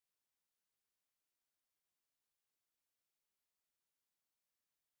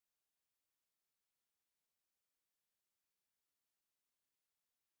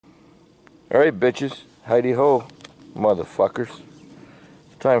Alright, bitches. Heidi ho, motherfuckers.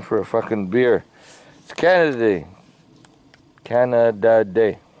 It's time for a fucking beer. It's Canada Day. Canada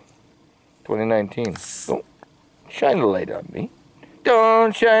Day. 2019. Don't shine a light on me.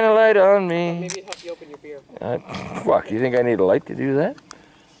 Don't shine a light on me. Maybe it'd help you open your beer. Fuck, you think I need a light to do that?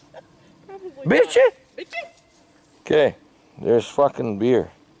 Probably Bitch! Bitch! Okay, there's fucking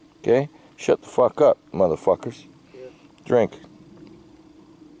beer. Okay? Shut the fuck up, motherfuckers. Yeah. Drink.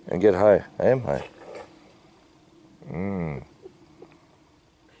 And get high. I am high.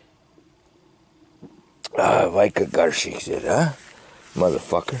 Vika Garshik, huh?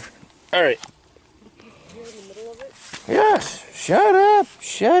 Motherfucker. Alright. You're in the middle of it? Yes. Shut up.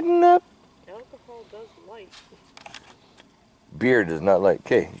 Shutting up. Alcohol does light. Beer does not light.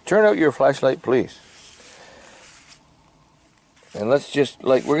 Okay, turn out your flashlight, please. And let's just,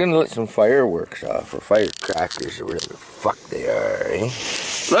 like, we're gonna let some fireworks off, or firecrackers, or whatever the fuck they are, eh?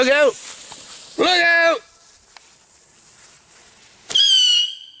 Look out! Look out!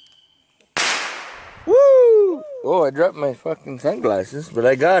 Woo! Oh, I dropped my fucking sunglasses, but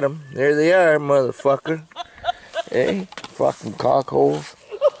I got them. There they are, motherfucker. Hey, fucking cockholes.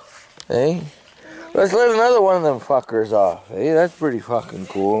 Hey, let's let another one of them fuckers off. Hey, that's pretty fucking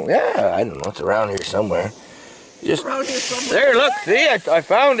cool. Yeah, I don't know, it's around here somewhere. Just Around here somewhere. there, look, see, I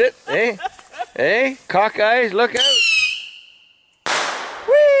found it. Hey, hey, cockeyes, look out.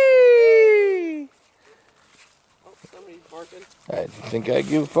 Whee! Oh, somebody's barking. I think I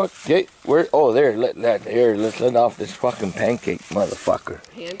give a fuck. Okay, where? Oh, there. Let's let off this fucking pancake, motherfucker.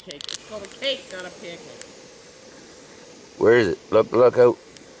 Pancake. It's called a cake, not a pancake. Where is it? Look out.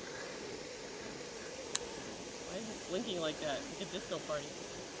 Why is it blinking like that? It's like a disco party.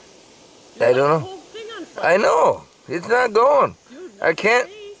 Dude, I don't know. The whole thing on fire. I know. It's not going. Dude, I can't.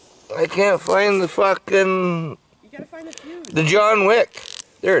 face. I can't find the fucking You gotta find the fuse. the John Wick.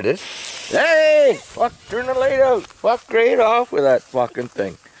 There it is. Hey! Fuck! Turn the light out. Fuck right off with that fucking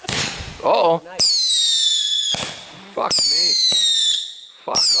thing. Uh-oh. Nice. Fuck me.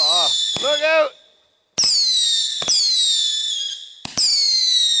 Fuck off. Look out!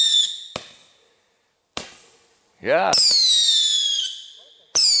 Yeah.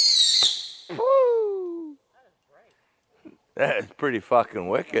 Woo! That's pretty fucking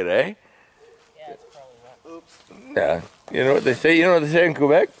wicked, eh? Yeah, it's probably not. Oops. Yeah. You know what they say? You know what they say in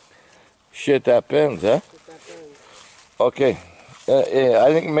Quebec? Shit that pins, huh? Okay. Yeah,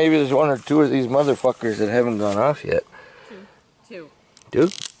 I think maybe there's one or two of these motherfuckers that haven't gone off yet. Two. Two?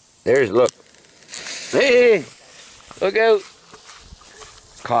 There's, look. Hey! Look out!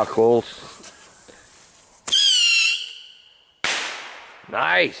 Cockholes.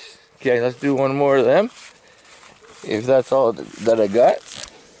 Nice! Okay, let's do one more of them. If that's all that I got.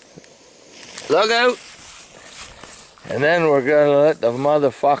 Look out! And then we're gonna let the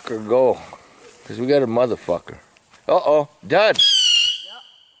motherfucker go. Because we got a motherfucker. Uh-oh, dud!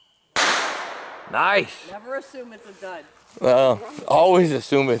 Yep. Nice! Never assume it's a dud. Well, always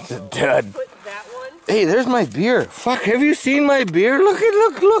assume it's a dud. Put that one. Hey, there's my beer. Fuck, have you seen my beer? Look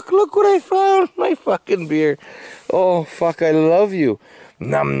what I found. My fucking beer. Oh, fuck, I love you.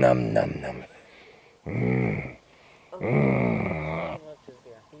 Num, num, num, num. Mmm. Mmm.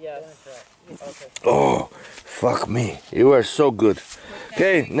 Yes. Okay. Oh, fuck me. You are so good.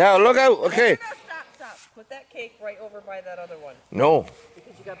 Okay, now look out. Okay. No, stop. Put that cake right over by that other one. No.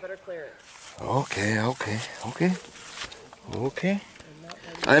 Because you got better clearance. Okay.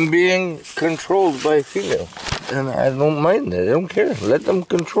 I'm being controlled by female. And I don't mind that. I don't care. Let them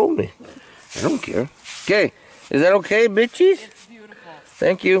control me. I don't care. Okay. Is that okay, bitches? It's beautiful.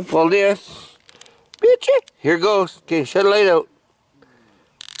 Thank you. Paul Diaz. Bitchy. Here goes. Okay, shut the light out.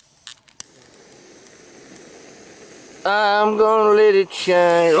 I'm gonna let it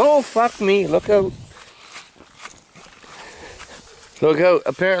shine. Oh, fuck me. Look out. Look out.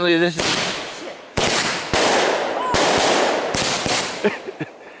 Apparently this is...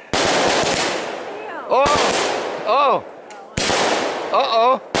 Oh.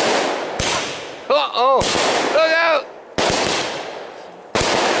 Uh-oh. Look out.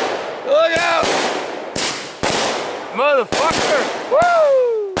 Look out. Motherfucker. Woo.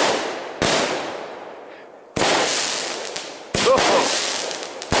 Oh.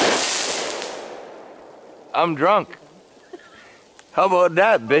 I'm drunk. How about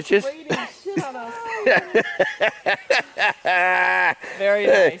that, bitches? Very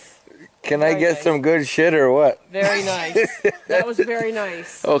nice. Can I get some good shit or what? Very nice. That was very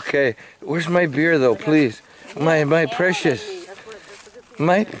nice. Okay. Where's my beer though, please? My precious.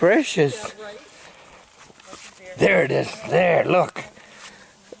 My precious. There it is. There, look.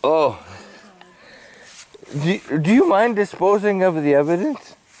 Oh. Do you mind disposing of the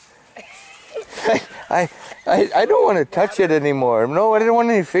evidence? I don't want to touch it anymore. No, I didn't want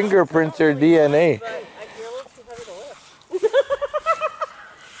any fingerprints or DNA. But you're a little too heavy to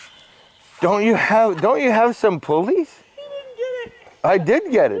lift. Don't you have some pulleys? He didn't get it. I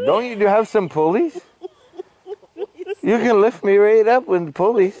did get it. Don't you have some pulleys? You can lift me right up with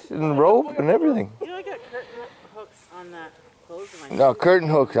pulleys and rope and everything. You know I got curtain hooks on that clothes in my No, curtain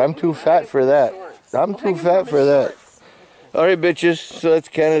hooks. I'm too fat for that. I'm too fat for that. All right, bitches. So that's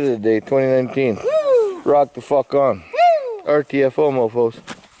Canada Day 2019. Rock the fuck on. RTFO, mofos.